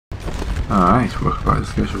Alright, we're about to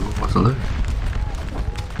schedule Waterloo.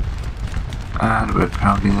 And we're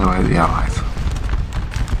pounding away at the Allies.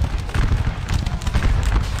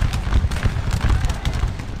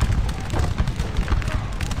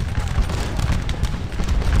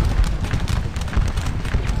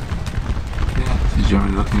 Yeah, it's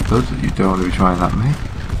generally looking good, but you don't want to be trying that, mate.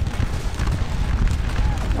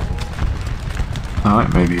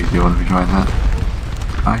 Alright, maybe you do want to be trying that.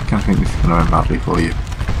 I kind of think this is going to end badly for you.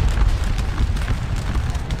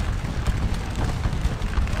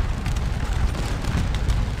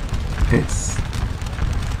 It's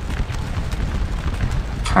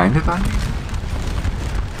kind of bad.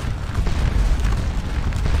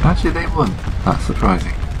 Actually, they won. That's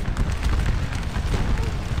surprising.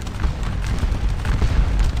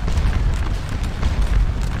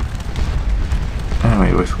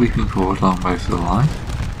 Anyway, we're sweeping forward along most of the line.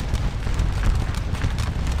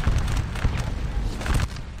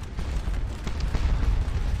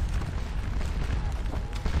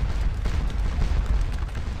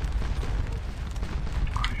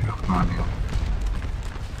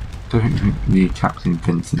 Don't think we need Captain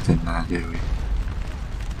Vincent in there, do we?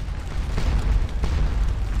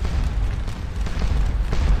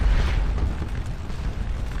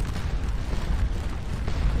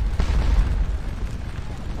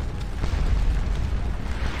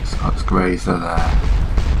 Scott's Greys are there.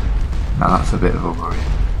 Now that's a bit of a worry.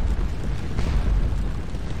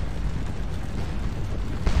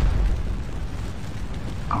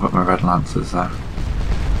 I've got my Red Lancers there.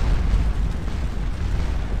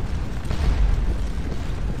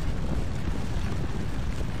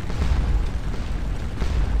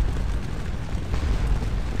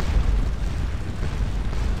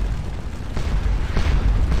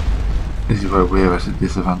 This is where we're at a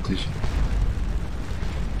disadvantage.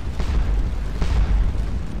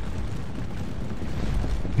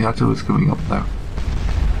 The artillery's coming up though.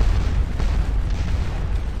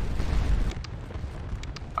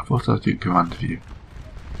 I thought I took command of you.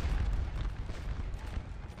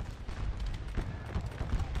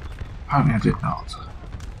 Apparently I did not.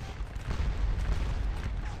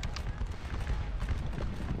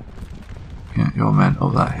 Yeah, your men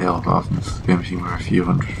up that hill rather than skirmishing with a few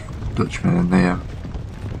hundred Dutchmen in there.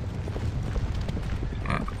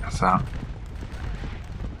 Yeah, that's out.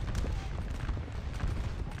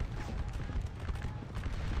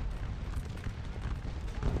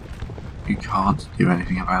 You can't do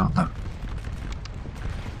anything about them.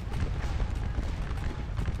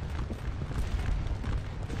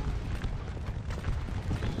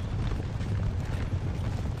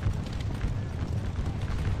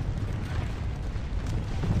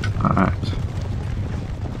 Alright.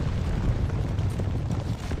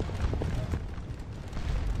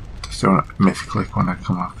 Just don't misclick when I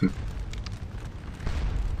come after.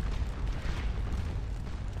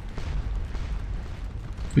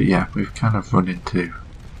 But yeah, we've kind of run into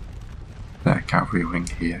their cavalry wing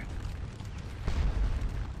here.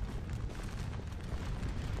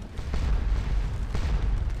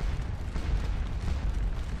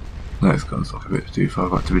 Those guns look a bit too far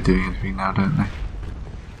back to be doing anything now, don't they?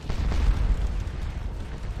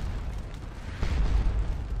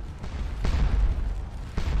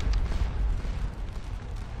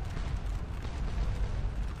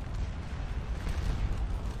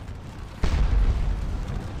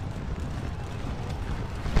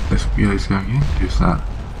 This relays going in, use that.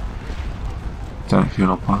 Don't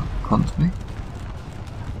fuel up onto me.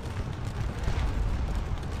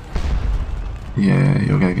 Yeah,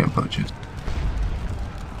 you're going to get butchered.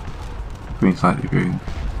 Green, slightly green.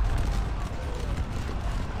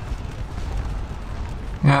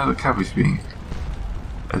 Yeah, the cavalry's being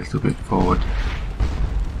a little bit forward.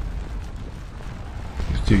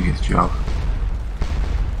 It's doing its job.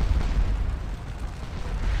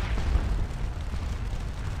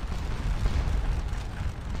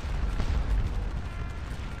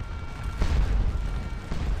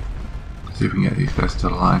 See if we can get these guys to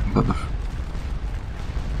the line. We've got the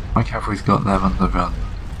my cavalry's got them on the run.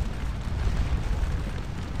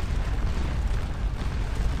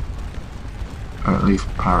 Or at least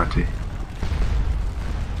parity.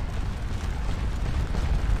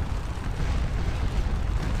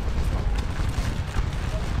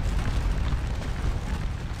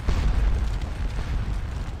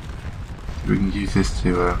 We can use this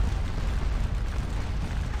to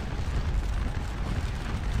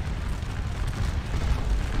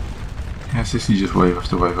yes, this is just wave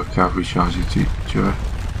after wave of cavalry charging to each other.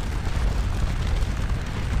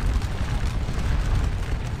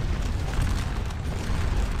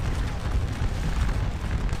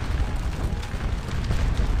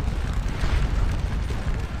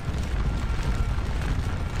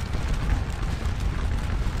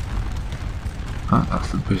 Oh,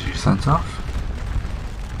 that's the British sent off.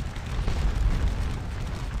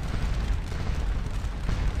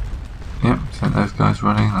 Yep, sent those guys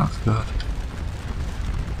running, that's good.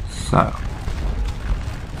 So.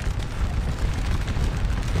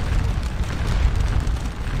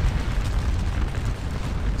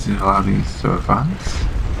 This is allowing us to advance.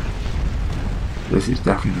 This is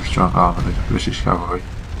definitely the strong arm of the British cavalry.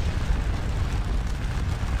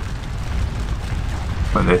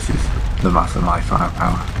 But this is the mass of my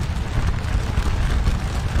firepower.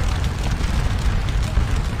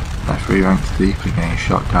 They're 3 ranks deep and getting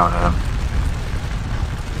shot down at them.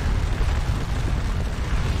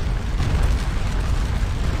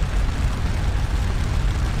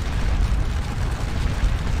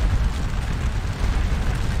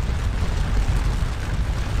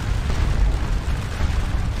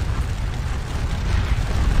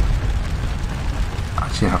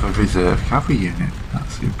 Actually have a reserve cavalry unit,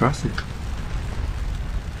 that's impressive.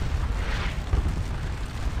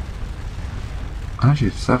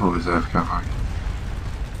 Actually several reserve cavalry.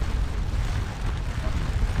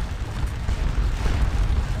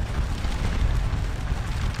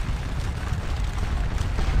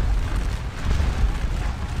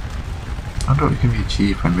 I wonder what can be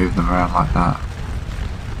achieved when moving them around like that.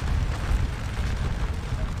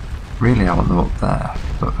 Really I want them up there,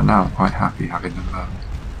 but for now I'm quite happy having them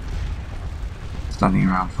standing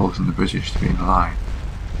around forcing the British to be in line.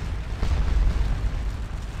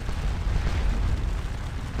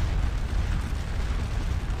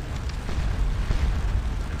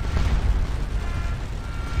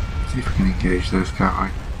 See if we can engage those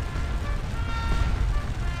cavalry.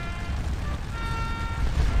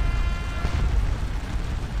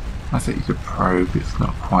 I think you could probe, it's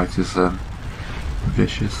not quite as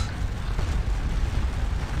vicious.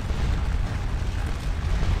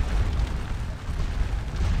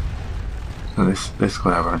 So this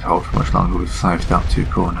square won't hold for much longer, we've sized out 2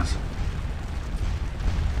 corners.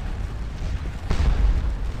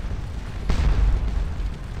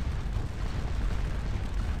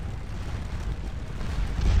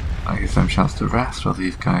 I give them a chance to rest while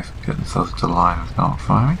these guys get themselves into line and start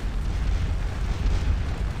firing.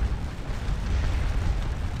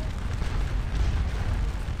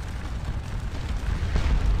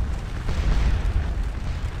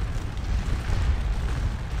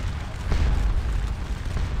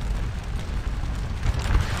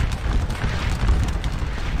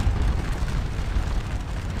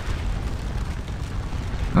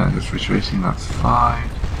 They're just retreating, that's fine.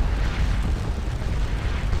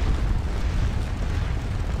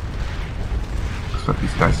 Expect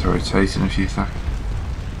these guys to rotate in a few seconds.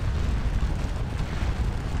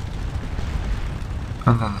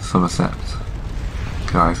 And then the Somerset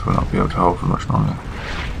guys will not be able to hold for much longer.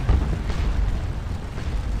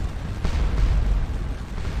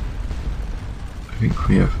 I think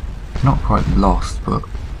we have not quite lost, but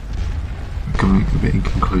becoming a bit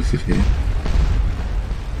inconclusive here.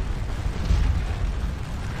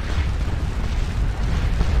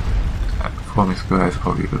 Forming square is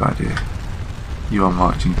probably a good idea. You are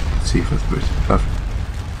marching to see first British above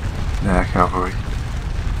their cavalry.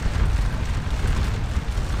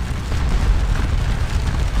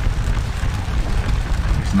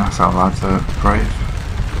 These Nassau lads are brave.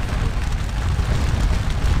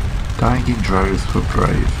 Dying in droves for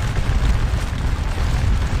brave.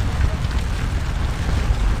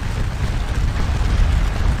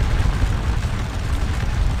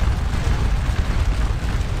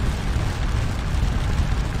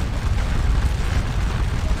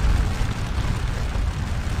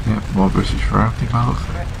 More British rounding by the looks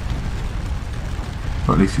of it.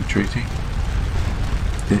 Or at least retreating.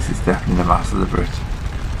 This is definitely the mass of the Brit.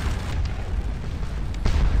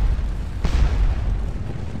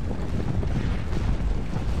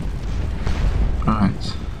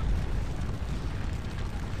 Right.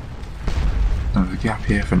 There's a gap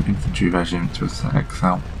here for an infantry regiment to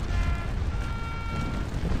excel.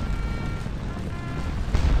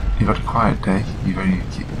 You've had a quiet day, you've only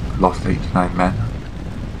lost 89 men.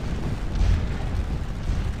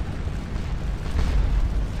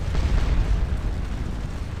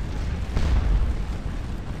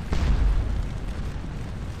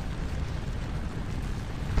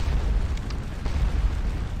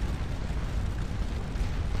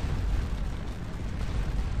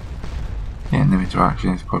 Getting them into action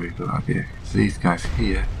is probably a good idea, because these guys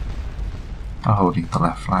here are holding the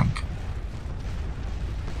left flank.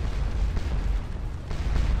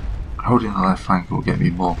 Holding the left flank will get me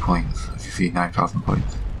more points, as you see 9,000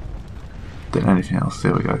 points, than anything else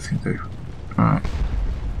the other guys can do. Alright.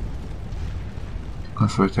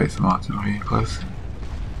 Let's rotate some artillery in close.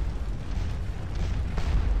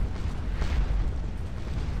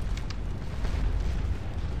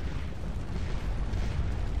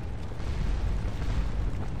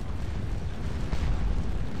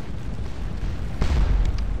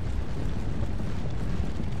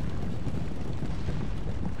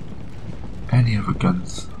 other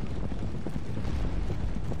guns?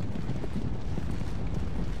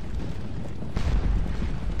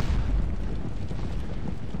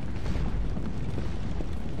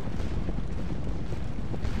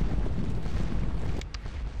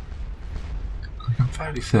 I'm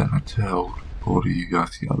fairly certain I told all of you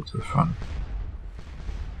guys to get up to the front.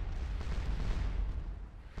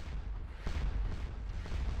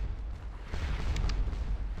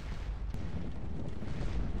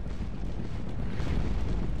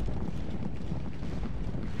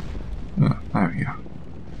 Yeah, there we go.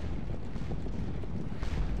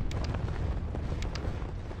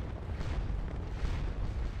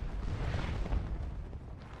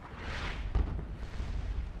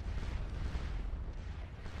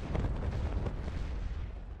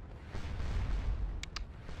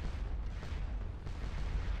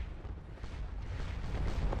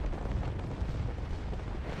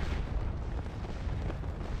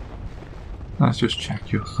 Let's just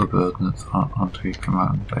check your subordinates onto your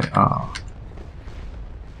command. They are.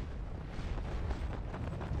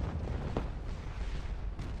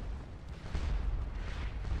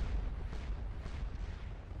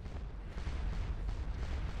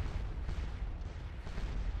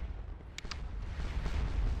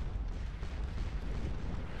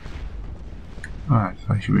 Right,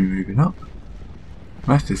 so I should be moving up.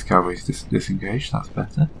 Most of this cavalry is disengaged, that's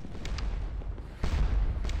better.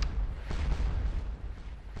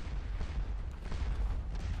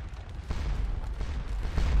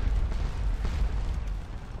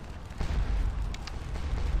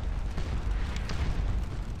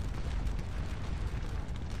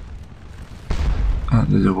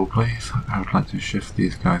 The double, please. I would like to shift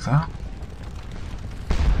these guys out.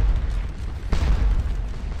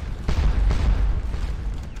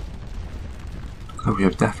 So we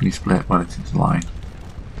have definitely split Wellington's line.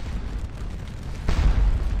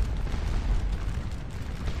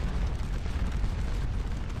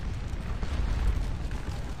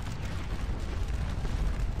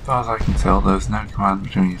 As far as I can tell, there's no command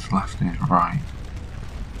between his left and his right.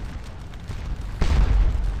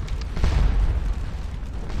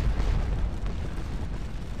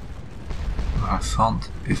 Assault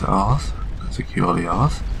is ours, securely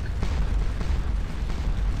ours.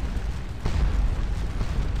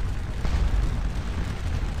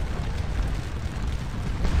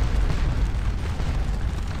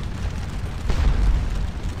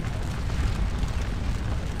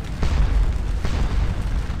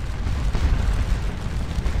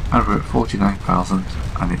 And we're at 49,000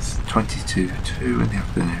 and it's 22:02 in the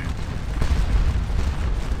afternoon.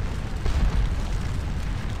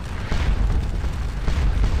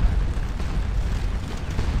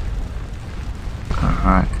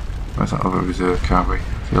 Alright, where's that other reserve cavalry?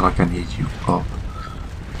 I feel like I need you up.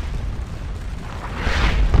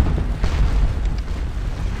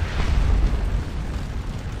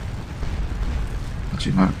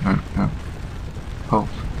 Actually, no. Halt.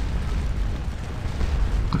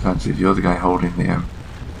 Defensive, you're the guy holding the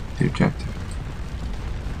objective.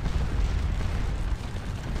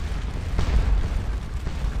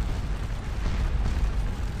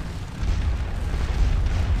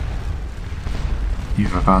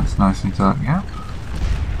 You've advanced nicely into that gap.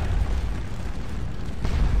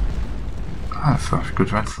 That's a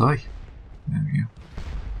good run to There we go.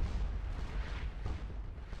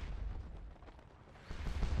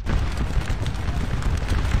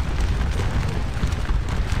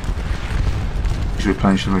 He's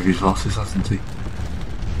replenished some of his losses, hasn't he?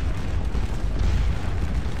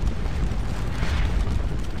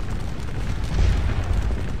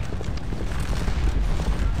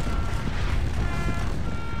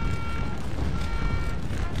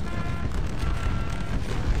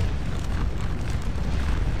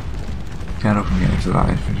 Can't open get into that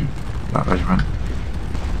regiment.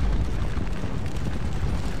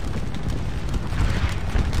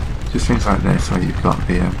 Just things like this where you've got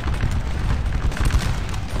the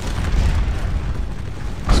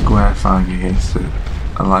square firing against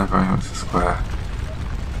a line very much a square.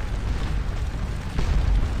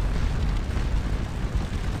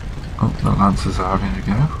 Oh, the lancers are having a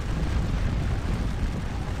go.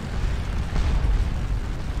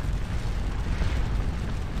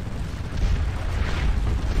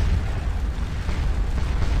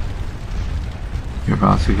 You're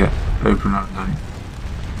about to get open under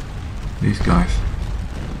these guys.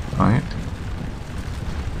 Right?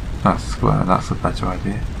 That's square, that's a better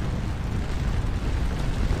idea.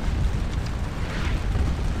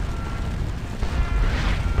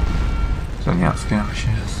 Sending out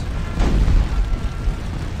skirmishers.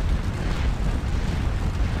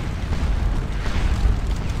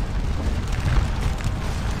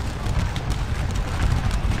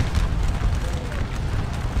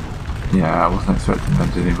 Yeah, I wasn't expecting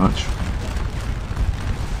them to do much.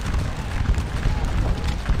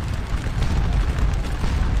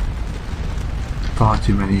 Far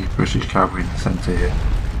too many British cavalry in the centre here.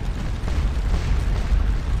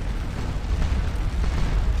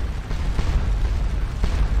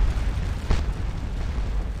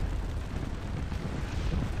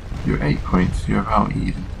 You're 8 points, you're about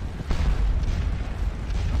even.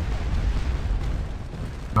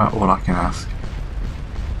 About all I can ask.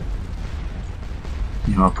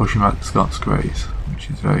 You are pushing back the Scots Greys, which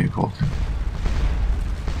is very important.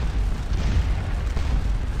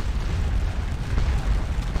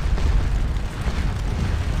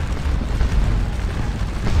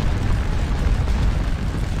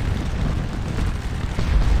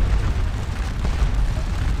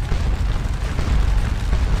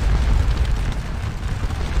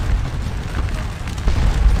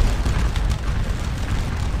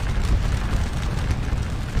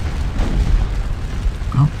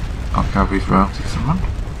 Cavalry's routed someone.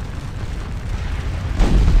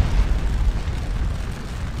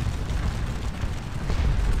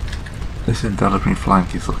 This enveloping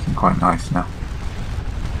flank is looking quite nice now.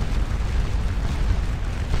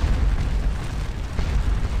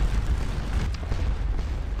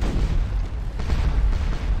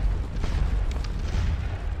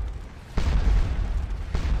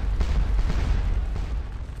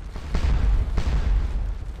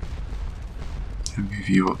 And move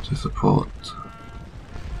you up to support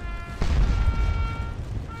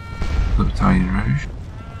the Battalion Rouge.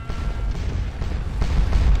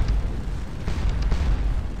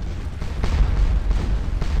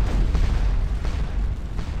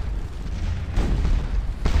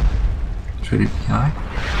 Trinity Guy.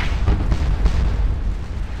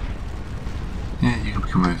 Yeah, you can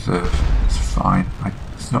become a reserve. It's fine.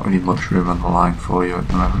 There's not really much room on the line for you at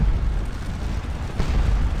the moment.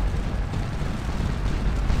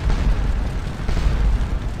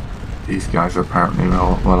 These guys are apparently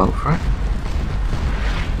well up for it.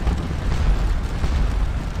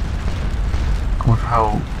 I wonder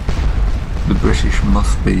how the British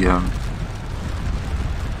must be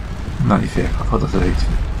 95th, I thought that was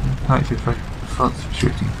 95th Infantry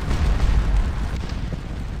shooting.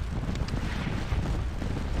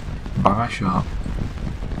 Barra shot.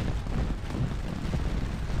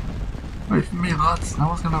 Wait for me lads, no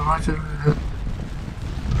one's gonna write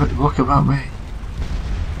a book about me.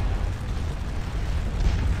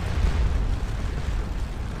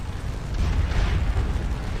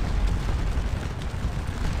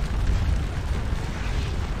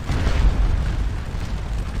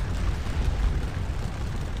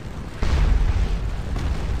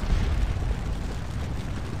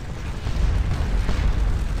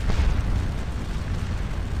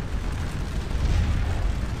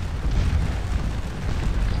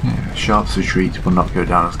 Sharp's retreat will not go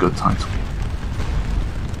down as good title.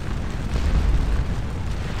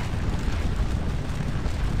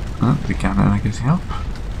 The cannon are getting up.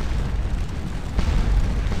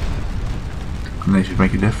 And they should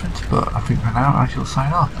make a difference, but I think for now I shall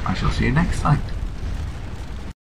sign off. I shall see you next time.